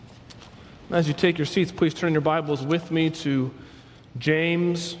As you take your seats, please turn your Bibles with me to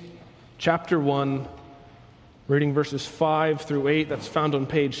James chapter 1, reading verses 5 through 8. That's found on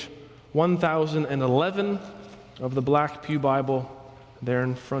page 1011 of the Black Pew Bible. There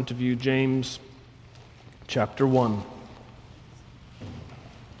in front of you, James chapter 1.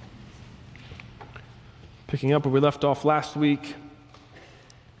 Picking up where we left off last week,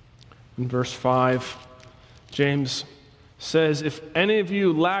 in verse 5, James says, "If any of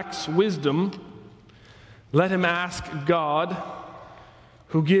you lacks wisdom, let him ask God,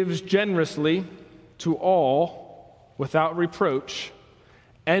 who gives generously to all without reproach,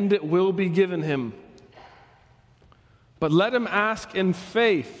 and it will be given him. But let him ask in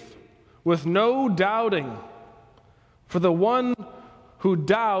faith, with no doubting. For the one who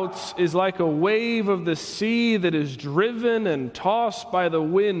doubts is like a wave of the sea that is driven and tossed by the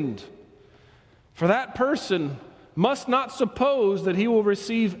wind. For that person must not suppose that he will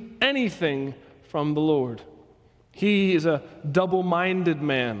receive anything from the Lord. He is a double-minded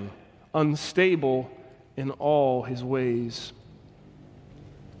man, unstable in all his ways."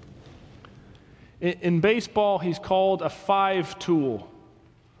 In baseball, he's called a five-tool.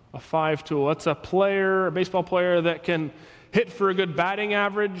 A five-tool. That's a baseball player that can hit for a good batting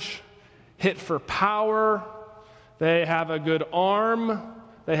average, hit for power. They have a good arm.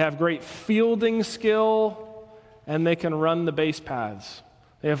 They have great fielding skill. And they can run the base paths.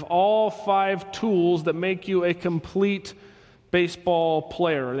 They have all five tools that make you a complete baseball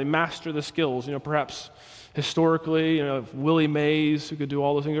player. They master the skills. Perhaps historically, Willie Mays, who could do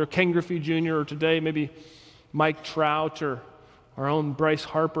all those things, or Ken Griffey Jr., or today maybe Mike Trout, or our own Bryce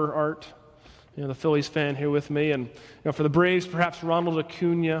Harper, Art, the Phillies fan here with me. And for the Braves, perhaps Ronald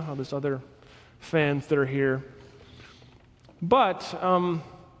Acuna, all these other fans that are here. But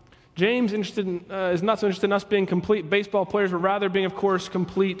James is not so interested in us being complete baseball players, but rather being, of course,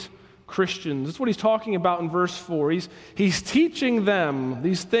 complete Christians. That's what he's talking about in verse 4. He's teaching them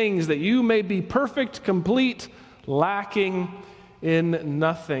these things that you may be perfect, complete, lacking in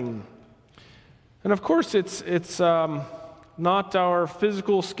nothing. And of course, it's not our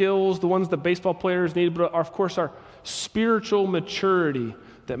physical skills, the ones that baseball players need, but of course our spiritual maturity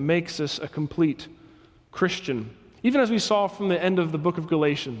that makes us a complete Christian. Even as we saw from the end of the book of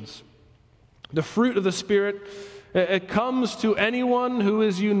Galatians, the fruit of the Spirit, it comes to anyone who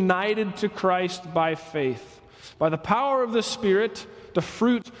is united to Christ by faith. By the power of the Spirit, the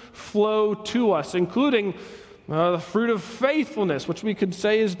fruit flow to us, including the fruit of faithfulness, which we could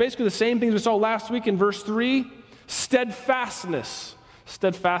say is basically the same things we saw last week in verse 3, steadfastness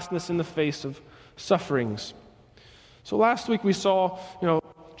in the face of sufferings. So last week we saw,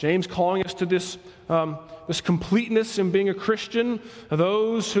 James calling us to this completeness in being a Christian,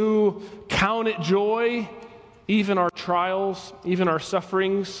 those who count it joy, even our trials, even our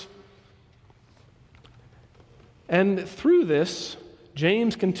sufferings. And through this,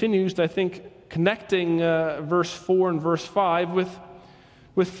 James continues, I think, connecting verse 4 and verse 5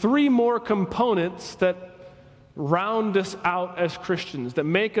 with three more components that round us out as Christians, that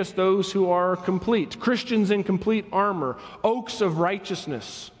make us those who are complete, Christians in complete armor, oaks of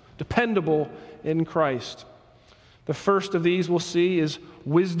righteousness, dependable in Christ. The first of these we'll see is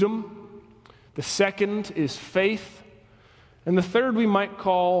wisdom. The second is faith. And the third we might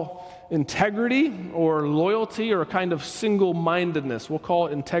call integrity or loyalty or a kind of single-mindedness. We'll call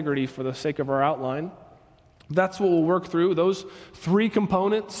it integrity for the sake of our outline. That's what we'll work through, those three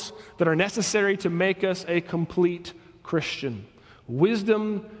components that are necessary to make us a complete Christian.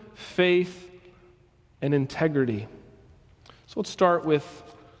 Wisdom, faith, and integrity. So let's start with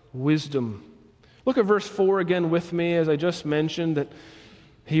wisdom. Look at verse 4 again with me, as I just mentioned, that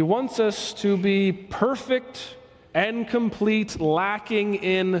he wants us to be perfect and complete, lacking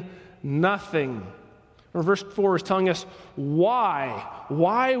in nothing. Or verse 4 is telling us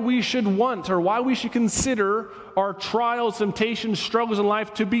why we should want, or why we should consider our trials, temptations, struggles in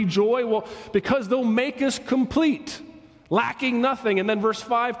life to be joy. Well, because they'll make us complete, lacking nothing. And then verse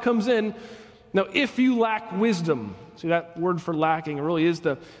 5 comes in. Now, if you lack wisdom, see that word for lacking, it really is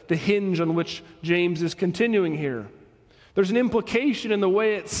the hinge on which James is continuing here. There's an implication in the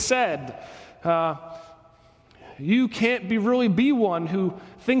way it's said. You can't really be one who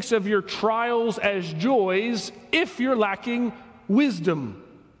thinks of your trials as joys if you're lacking wisdom.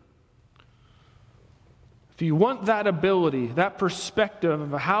 If you want that ability, that perspective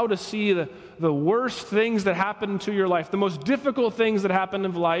of how to see the worst things that happen to your life, the most difficult things that happen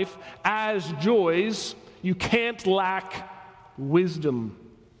in life as joys, you can't lack wisdom.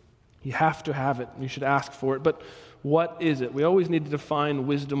 You have to have it. You should ask for it. But what is it? We always need to define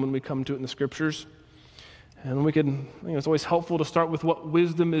wisdom when we come to it in the Scriptures. And it's always helpful to start with what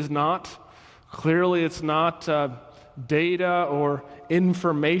wisdom is not. Clearly, it's not data or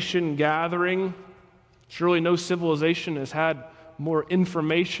information gathering. Surely no civilization has had more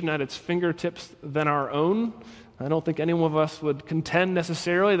information at its fingertips than our own. I don't think any one of us would contend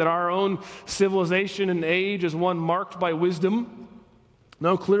necessarily that our own civilization and age is one marked by wisdom.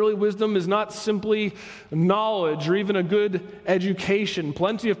 No, clearly wisdom is not simply knowledge or even a good education.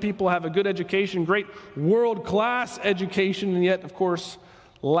 Plenty of people have a good education, great world-class education, and yet, of course,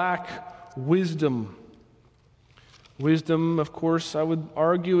 lack wisdom. Wisdom, of course, I would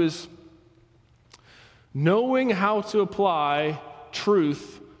argue, is knowing how to apply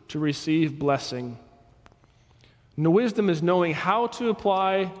truth to receive blessing. And wisdom is knowing how to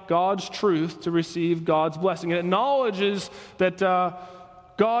apply God's truth to receive God's blessing. And it acknowledges that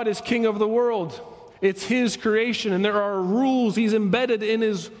God is king of the world. It's his creation, and there are rules he's embedded in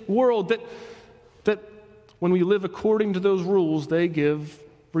his world that when we live according to those rules, they give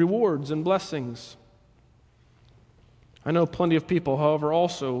rewards and blessings. I know plenty of people, however,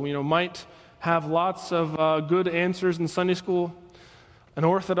 also, might have lots of good answers in Sunday school, an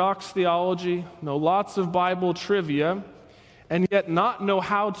orthodox theology, know lots of Bible trivia, and yet not know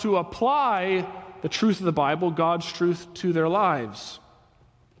how to apply the truth of the Bible, God's truth, to their lives.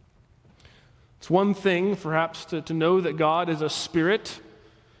 It's one thing, perhaps, to know that God is a spirit,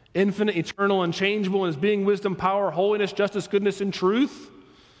 infinite, eternal, unchangeable, in his being, wisdom, power, holiness, justice, goodness, and truth.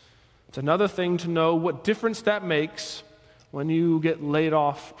 It's another thing to know what difference that makes when you get laid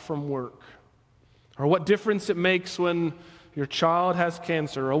off from work, or what difference it makes when your child has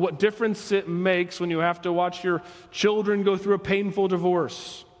cancer, or what difference it makes when you have to watch your children go through a painful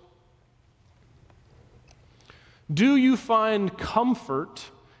divorce. Do you find comfort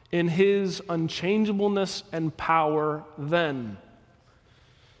in his unchangeableness and power then?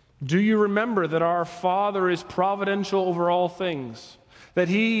 Do you remember that our Father is providential over all things? That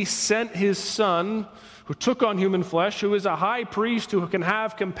he sent his Son, who took on human flesh, who is a high priest who can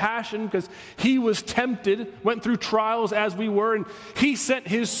have compassion because he was tempted, went through trials as we were, and he sent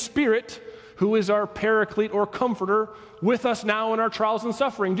his Spirit, who is our paraclete or comforter, with us now in our trials and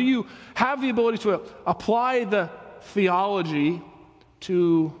suffering? Do you have the ability to apply the theology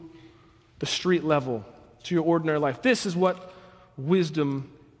to the street level, to your ordinary life? This is what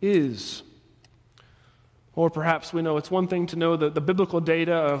wisdom is. Or perhaps we know it's one thing to know the biblical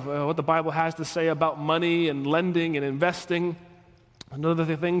data of what the Bible has to say about money and lending and investing.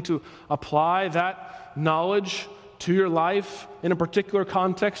 Another thing to apply that knowledge to your life in a particular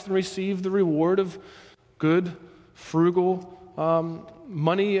context and receive the reward of good, frugal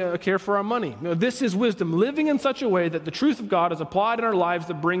money, care for our money. This is wisdom, living in such a way that the truth of God is applied in our lives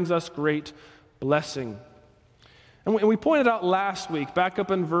that brings us great blessing. And we pointed out last week, back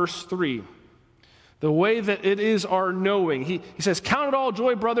up in verse 3, the way that it is our knowing. He says, "Count it all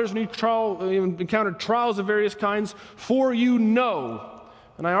joy, brothers, when you encounter trials of various kinds, for you know."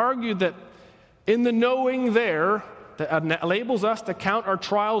 And I argued that in the knowing there, that enables us to count our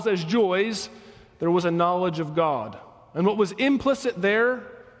trials as joys, there was a knowledge of God. And what was implicit there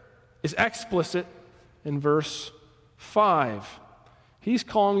is explicit in verse 5. He's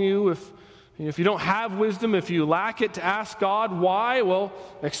calling you, if you don't have wisdom, if you lack it, to ask God why. Well,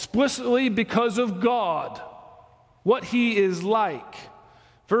 explicitly because of God, what he is like.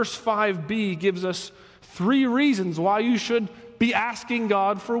 Verse 5b gives us 3 reasons why you should be asking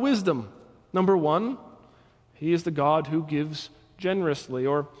God for wisdom. Number 1, he is the God who gives generously,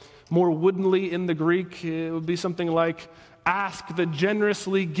 or more woodenly in the Greek, it would be something like, ask the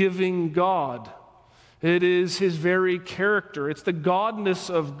generously giving God. It is his very character. It's the godness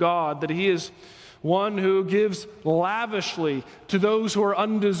of God, that he is one who gives lavishly to those who are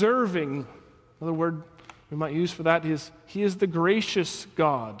undeserving. Another word we might use for that is, he is the gracious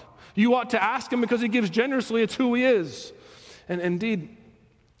God. You ought to ask him because he gives generously. It's who he is. And indeed,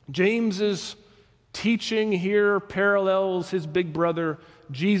 James's teaching here parallels his big brother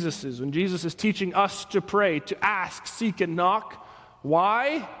Jesus's. When Jesus is teaching us to pray, to ask, seek, and knock.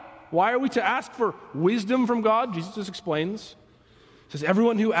 Why? Why are we to ask for wisdom from God? Jesus just explains. He says,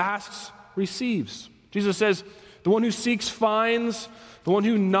 everyone who asks receives. Jesus says, the one who seeks finds, the one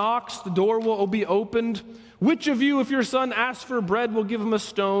who knocks, the door will be opened. Which of you, if your son asks for bread, will give him a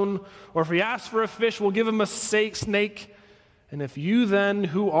stone? Or if he asks for a fish, will give him a snake? And if you then,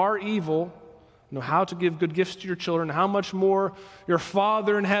 who are evil, know how to give good gifts to your children, how much more your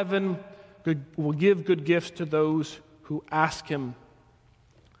Father in heaven will give good gifts to those who ask him.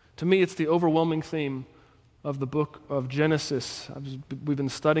 To me, it's the overwhelming theme of the book of Genesis. We've been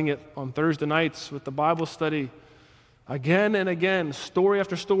studying it on Thursday nights with the Bible study. Again and again, story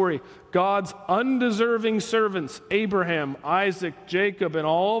after story, God's undeserving servants, Abraham, Isaac, Jacob, and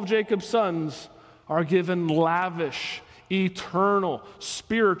all of Jacob's sons, are given lavish, eternal,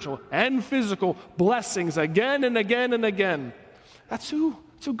 spiritual, and physical blessings again and again and again. That's who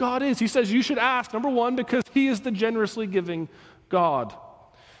God is. He says you should ask, number one, because he is the generously giving God.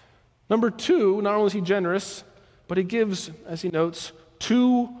 Number two, not only is he generous, but he gives, as he notes,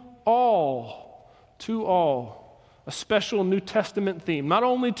 to all. To all. A special New Testament theme, not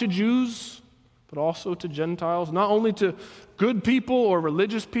only to Jews, but also to Gentiles, not only to good people or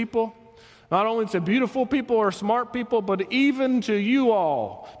religious people, not only to beautiful people or smart people, but even to you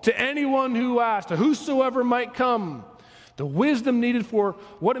all, to anyone who asks, to whosoever might come. The wisdom needed for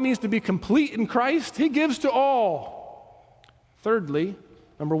what it means to be complete in Christ, he gives to all. Thirdly,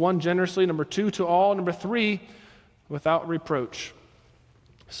 number one, generously. Number two, to all. Number three, without reproach.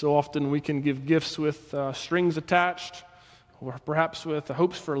 So often we can give gifts with strings attached, or perhaps with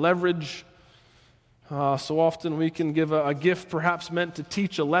hopes for leverage. So often we can give a gift perhaps meant to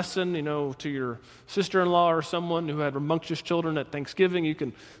teach a lesson, to your sister-in-law or someone who had rambunctious children at Thanksgiving. You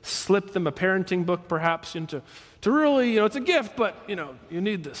can slip them a parenting book perhaps to really, it's a gift, but, you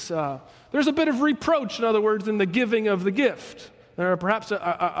need this. There's a bit of reproach, in other words, in the giving of the gift. There perhaps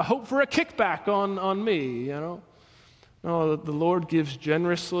a hope for a kickback on me, No, the Lord gives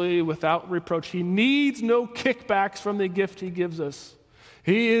generously without reproach. He needs no kickbacks from the gift he gives us.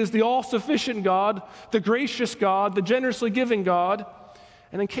 He is the all-sufficient God, the gracious God, the generously giving God.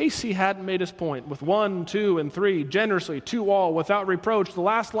 And in case he hadn't made his point, with 1, 2, and 3, generously, to all, without reproach, the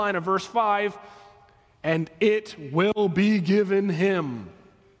last line of verse 5, and it will be given him.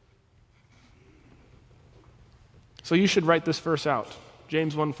 So you should write this verse out,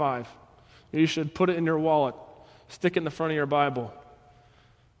 James 1:5. You should put it in your wallet, stick it in the front of your Bible.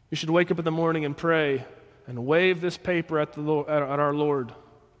 You should wake up in the morning and pray and wave this paper at our Lord.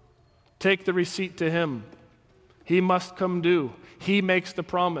 Take the receipt to him. He must come due. He makes the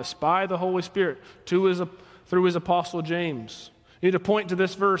promise by the Holy Spirit through his apostle James. You need to point to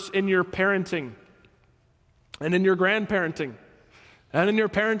this verse in your parenting and in your grandparenting and in your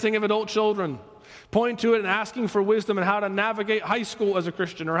parenting of adult children. Point to it and asking for wisdom on how to navigate high school as a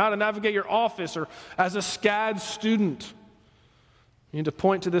Christian, or how to navigate your office, or as a SCAD student. You need to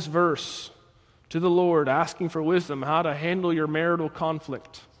point to this verse to the Lord, asking for wisdom, how to handle your marital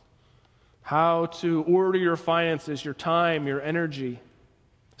conflict, how to order your finances, your time, your energy.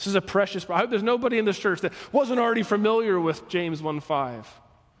 This is a precious. I hope there's nobody in this church that wasn't already familiar with James 1:5.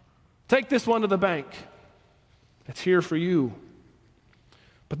 Take this one to the bank. It's here for you.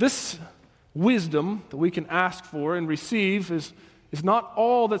 But this wisdom that we can ask for and receive is not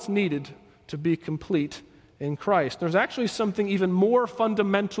all that's needed to be complete in Christ. There's actually something even more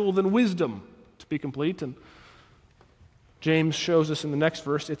fundamental than wisdom to be complete, and James shows us in the next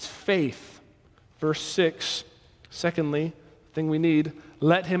verse. It's faith. Verse 6, secondly, the thing we need,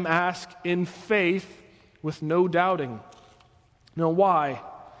 let him ask in faith with no doubting. Now, why?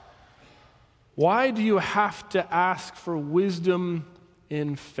 Why do you have to ask for wisdom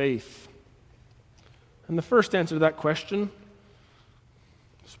in faith? And the first answer to that question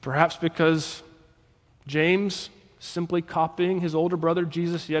is perhaps because James simply copying his older brother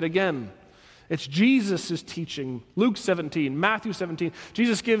Jesus yet again. It's Jesus' teaching. Luke 17, Matthew 17.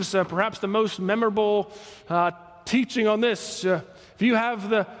 Jesus gives perhaps the most memorable teaching on this. If you have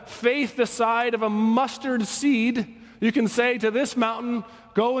the faith the size of a mustard seed, you can say to this mountain,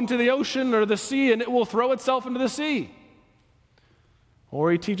 go into the ocean or the sea, and it will throw itself into the sea. Or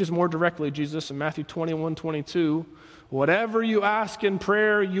he teaches more directly, Jesus, in Matthew 21:22, whatever you ask in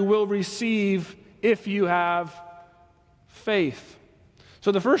prayer, you will receive if you have faith.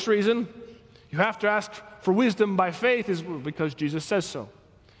 So the first reason you have to ask for wisdom by faith is because Jesus says so.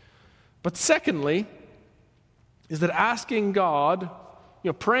 But secondly, is that asking God,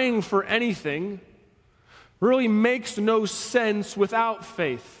 praying for anything, really makes no sense without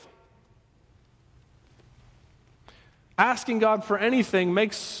faith. Asking God for anything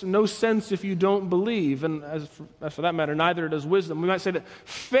makes no sense if you don't believe, and as for that matter, neither does wisdom. We might say that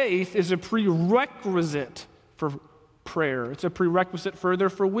faith is a prerequisite for prayer. It's a prerequisite further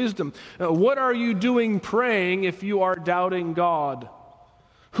for wisdom. What are you doing praying if you are doubting God?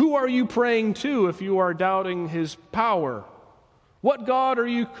 Who are you praying to if you are doubting his power? What God are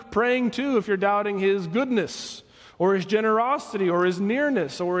you praying to if you're doubting his goodness, or his generosity, or his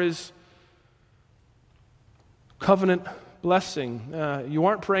nearness, or his covenant blessing? You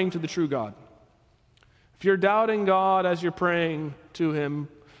aren't praying to the true God. If you're doubting God as you're praying to him,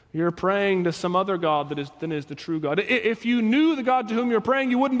 you're praying to some other God than is the true God. If you knew the God to whom you're praying,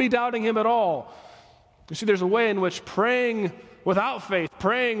 you wouldn't be doubting him at all. You see, there's a way in which praying without faith,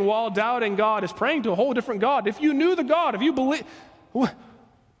 praying while doubting God, is praying to a whole different God. If you knew the God, if you believe, it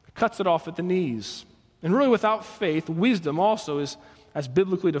cuts it off at the knees. And really, without faith, wisdom also is, as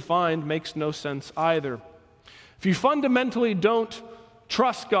biblically defined, makes no sense either. If you fundamentally don't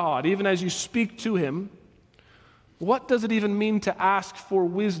trust God, even as you speak to Him, what does it even mean to ask for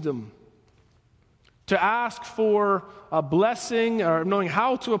wisdom? To ask for a blessing, or knowing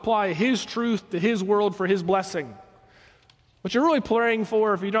how to apply His truth to His world for His blessing. What you're really praying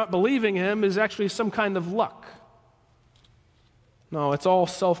for, if you're not believing Him, is actually some kind of luck. No, it's all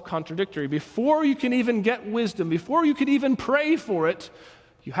self-contradictory. Before you can even get wisdom, before you can even pray for it,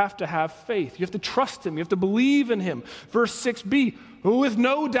 you have to have faith. You have to trust Him. You have to believe in Him. Verse 6b, with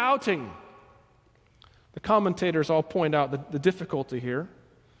no doubting. The commentators all point out the difficulty here.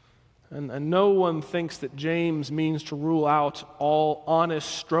 And no one thinks that James means to rule out all honest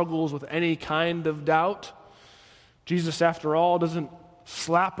struggles with any kind of doubt. Jesus, after all, doesn't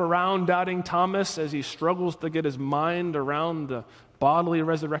slap around doubting Thomas as he struggles to get his mind around the bodily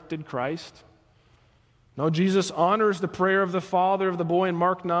resurrected Christ. No, Jesus honors the prayer of the father of the boy in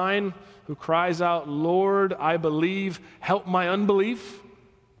Mark 9, who cries out, "Lord, I believe, help my unbelief."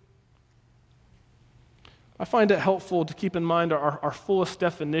 I find it helpful to keep in mind our fullest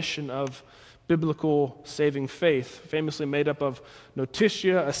definition of biblical saving faith, famously made up of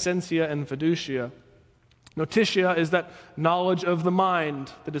notitia, essentia, and fiducia. Notitia is that knowledge of the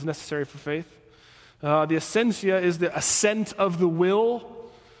mind that is necessary for faith. The essentia is the assent of the will.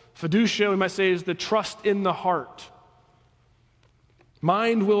 Fiducia, we might say, is the trust in the heart.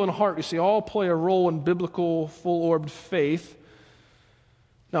 Mind, will, and heart, you see, all play a role in biblical, full-orbed faith.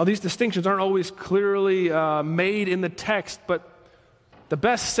 Now, these distinctions aren't always clearly made in the text, but the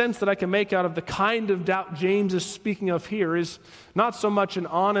best sense that I can make out of the kind of doubt James is speaking of here is not so much an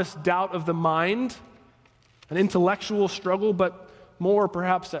honest doubt of the mind, an intellectual struggle, but more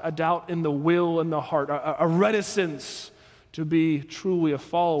perhaps a doubt in the will and the heart, a reticence to be truly a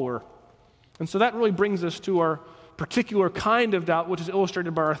follower. And so that really brings us to our particular kind of doubt, which is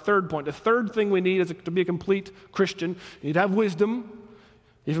illustrated by our third point. The third thing we need is to be a complete Christian. You need to have wisdom.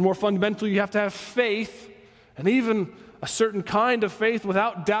 Even more fundamentally, you have to have faith, and even a certain kind of faith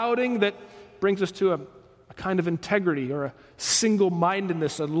without doubting that brings us to a kind of integrity or a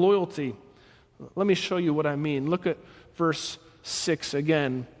single-mindedness, a loyalty. Let me show you what I mean. Look at verse 6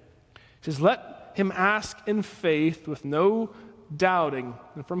 again. It says, "Let him ask in faith with no doubting."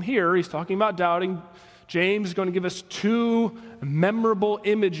 And from here, he's talking about doubting. James is going to give us two memorable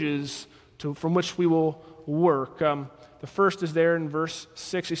images from which we will work. The first is there in verse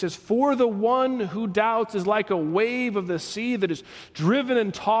 6. He says, "For the one who doubts is like a wave of the sea that is driven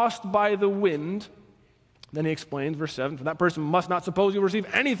and tossed by the wind." Then he explains, verse 7, "For that person must not suppose he will receive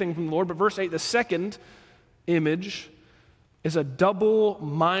anything from the Lord." But verse 8, the second image is a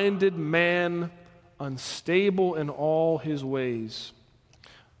double-minded man, unstable in all his ways.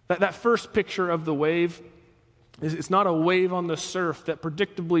 That first picture of the wave, it's not a wave on the surf that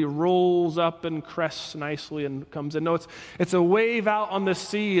predictably rolls up and crests nicely and comes in. No, it's a wave out on the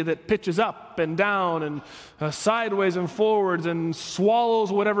sea that pitches up and down and sideways and forwards and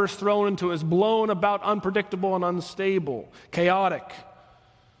swallows whatever's thrown into it. It's blown about, unpredictable and unstable, chaotic.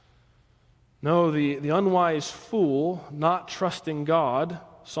 No, the unwise fool, not trusting God,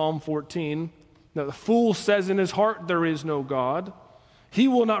 Psalm 14, the fool says in his heart there is no God. He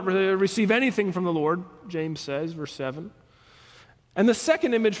will not receive anything from the Lord, James says, verse 7. And the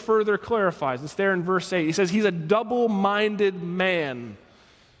second image further clarifies. It's there in verse 8. He says he's a double-minded man.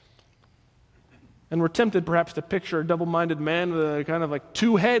 And we're tempted perhaps to picture a double-minded man with kind of like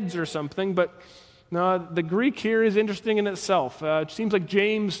two heads or something, but no, the Greek here is interesting in itself. It seems like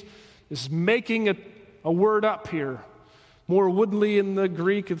James is making a word up here. More woodly in the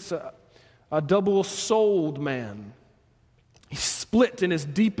Greek, it's a double-souled man. He's split in his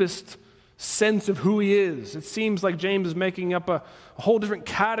deepest sense of who he is. It seems like James is making up a whole different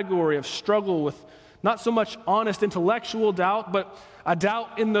category of struggle with not so much honest intellectual doubt, but a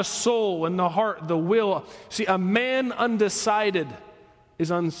doubt in the soul, in the heart, the will. See, a man undecided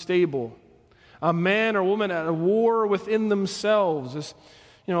is unstable. A man or woman at a war within themselves is,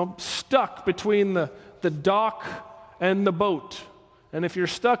 stuck between the dock and the boat. And if you're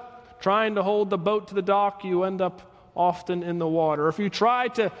stuck trying to hold the boat to the dock, you end up often in the water. If you try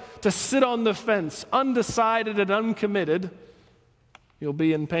to sit on the fence, undecided and uncommitted, you'll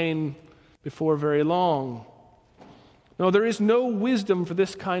be in pain before very long. No, there is no wisdom for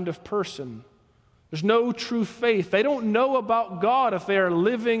this kind of person. There's no true faith. They don't know about God if they are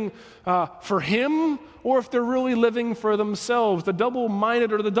living for Him or if they're really living for themselves. The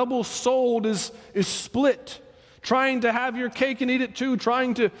double-minded or the double-souled is split, trying to have your cake and eat it too,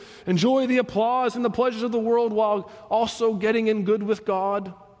 trying to enjoy the applause and the pleasures of the world while also getting in good with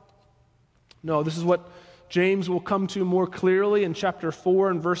God. No, this is what James will come to more clearly in chapter 4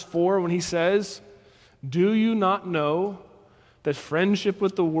 and verse 4 when he says, "Do you not know that friendship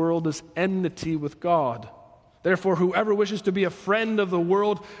with the world is enmity with God? Therefore, whoever wishes to be a friend of the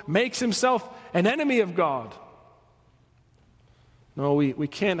world makes himself an enemy of God." No, we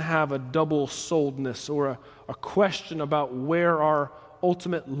can't have a double-souledness or a question about where our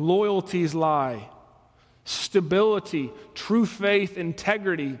ultimate loyalties lie. Stability, true faith,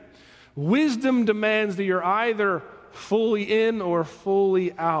 integrity. Wisdom demands that you're either fully in or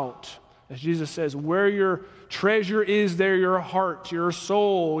fully out. As Jesus says, where your treasure is, there your heart, your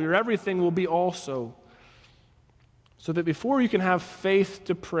soul, your everything will be also. So that before you can have faith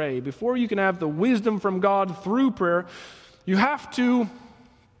to pray, before you can have the wisdom from God through prayer, you have to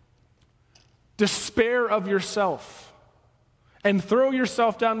despair of yourself and throw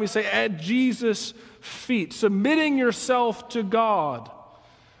yourself down, we say, at Jesus' feet, submitting yourself to God.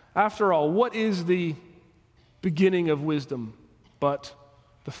 After all, what is the beginning of wisdom but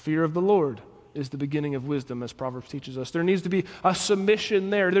the fear of the Lord is the beginning of wisdom, as Proverbs teaches us. There needs to be a submission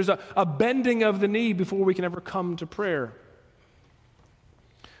there. There's a bending of the knee before we can ever come to prayer.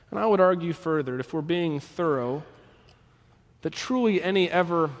 And I would argue further, if we're being thorough, that truly any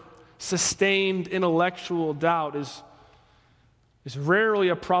ever sustained intellectual doubt is rarely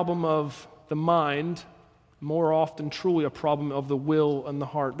a problem of the mind, more often truly a problem of the will and the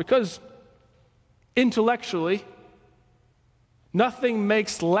heart. Because intellectually, nothing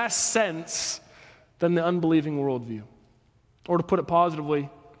makes less sense than the unbelieving worldview. Or to put it positively,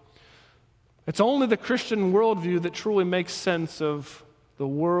 it's only the Christian worldview that truly makes sense of the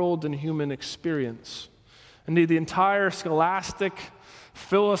world and human experience. Indeed, the entire scholastic,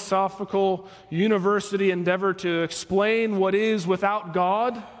 philosophical, university endeavor to explain what is without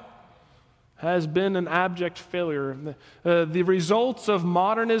God has been an abject failure. The results of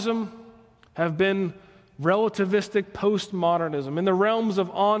modernism have been relativistic postmodernism. In the realms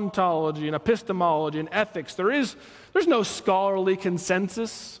of ontology and epistemology and ethics, there's no scholarly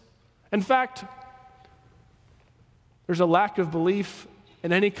consensus. In fact, there's a lack of belief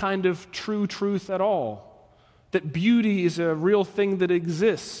in any kind of true truth at all, that beauty is a real thing that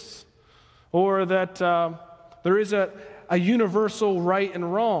exists, or that there is a universal right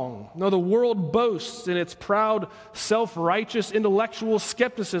and wrong. No, the world boasts in its proud, self-righteous, intellectual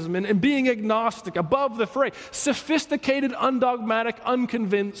skepticism and being agnostic, above the fray, sophisticated, undogmatic,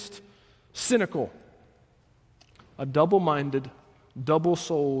 unconvinced, cynical. A double-minded,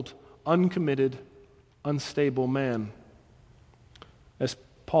 double-souled, uncommitted, unstable man. As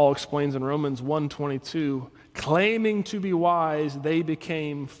Paul explains in Romans 1:22, claiming to be wise, they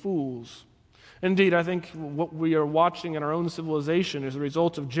became fools. Indeed, I think what we are watching in our own civilization is the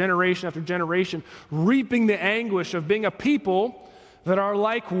result of generation after generation reaping the anguish of being a people that are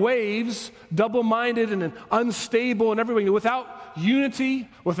like waves, double-minded and unstable and everything, without unity,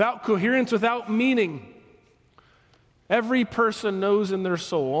 without coherence, without meaning. Every person knows in their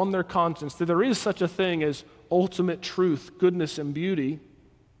soul, on their conscience, that there is such a thing as ultimate truth, goodness, and beauty.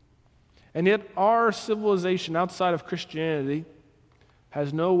 And yet our civilization outside of Christianity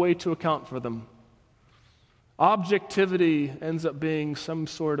has no way to account for them. Objectivity ends up being some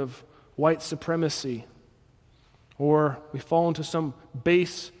sort of white supremacy, or we fall into some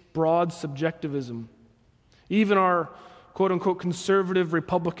base, broad subjectivism. Even our quote-unquote conservative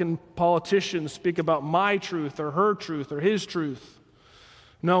Republican politicians speak about my truth or her truth or his truth.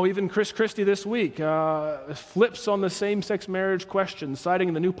 No, even Chris Christie this week flips on the same-sex marriage question,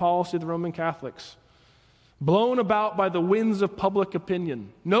 citing the new policy of the Roman Catholics. Blown about by the winds of public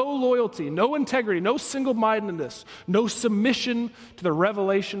opinion. No loyalty, no integrity, no single-mindedness, no submission to the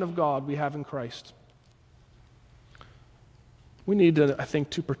revelation of God we have in Christ. We need to, I think,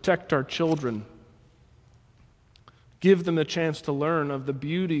 to protect our children, give them the chance to learn of the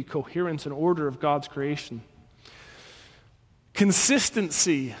beauty, coherence, and order of God's creation.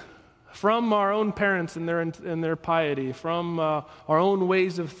 Consistency from our own parents and their piety, from our own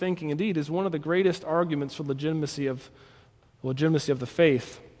ways of thinking, indeed, is one of the greatest arguments for legitimacy of the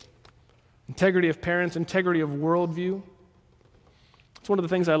faith. Integrity of parents, integrity of worldview. It's one of the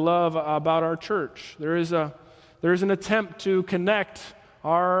things I love about our church. There is an attempt to connect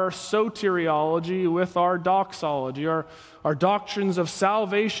our soteriology with our doxology, our doctrines of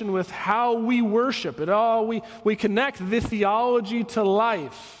salvation with how we worship. We connect the theology to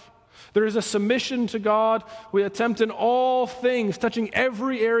life. There is a submission to God. We attempt in all things, touching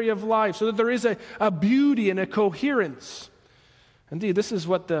every area of life, so that there is a beauty and a coherence. Indeed, this is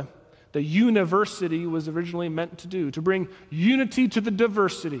what the university was originally meant to do, to bring unity to the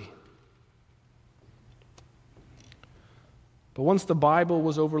diversity. But once the Bible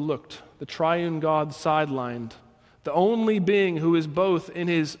was overlooked, the triune God sidelined, the only being who is both in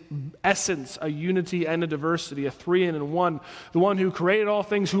his essence a unity and a diversity, a three in one, the one who created all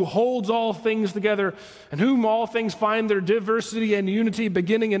things, who holds all things together, and whom all things find their diversity and unity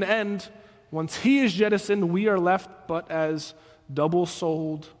beginning and end. Once he is jettisoned, we are left but as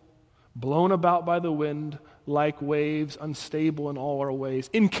double-souled, blown about by the wind, like waves, unstable in all our ways,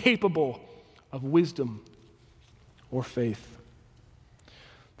 incapable of wisdom or faith.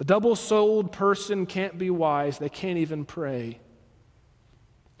 The double-souled person can't be wise. They can't even pray.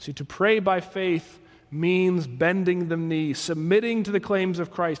 See, to pray by faith means bending the knee, submitting to the claims of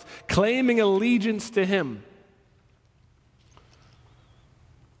Christ, claiming allegiance to him.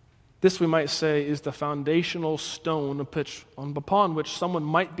 This, we might say, is the foundational stone upon which someone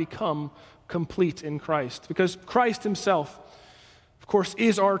might become complete in Christ. Because Christ himself, of course,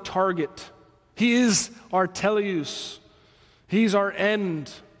 is our target. He is our teleus. He's our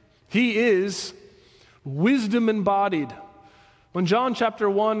end. He is wisdom embodied. When John chapter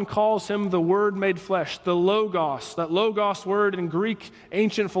 1 calls him the Word made flesh, the Logos, that Logos word in Greek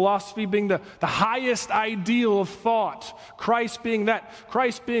ancient philosophy being the highest ideal of thought, Christ being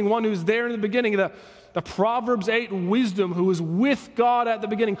one who's there in the beginning, the Proverbs 8 wisdom who is with God at the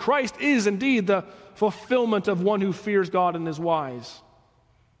beginning. Christ is indeed the fulfillment of one who fears God and is wise.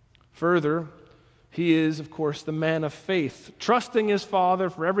 Further, he is, of course, the man of faith, trusting his Father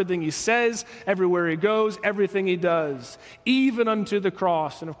for everything he says, everywhere he goes, everything he does, even unto the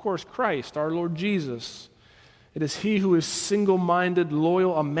cross. And, of course, Christ, our Lord Jesus. It is he who is single-minded,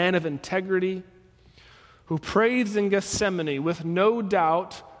 loyal, a man of integrity, who prays in Gethsemane with no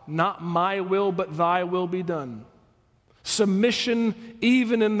doubt, not my will, but thy will be done. Submission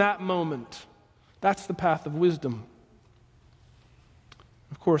even in that moment. That's the path of wisdom.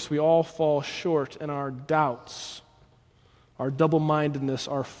 Of course, we all fall short in our doubts, our double-mindedness,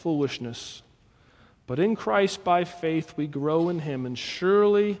 our foolishness. But in Christ, by faith, we grow in him and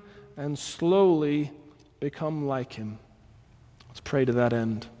surely and slowly become like him. Let's pray to that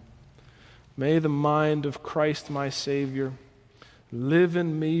end. May the mind of Christ, my Savior, live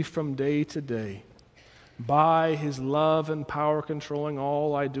in me from day to day, by his love and power controlling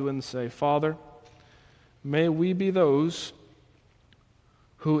all I do and say. Father, may we be those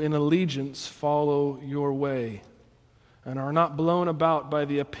who in allegiance follow your way and are not blown about by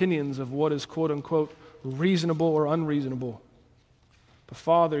the opinions of what is quote-unquote reasonable or unreasonable. But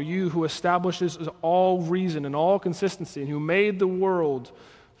Father, you who establishes all reason and all consistency and who made the world,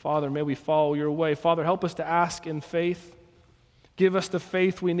 Father, may we follow your way. Father, help us to ask in faith. Give us the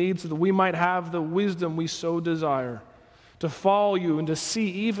faith we need so that we might have the wisdom we so desire to follow you and to see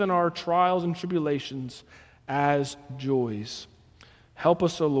even our trials and tribulations as joys. Help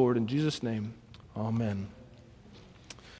us, O Lord, in Jesus' name. Amen.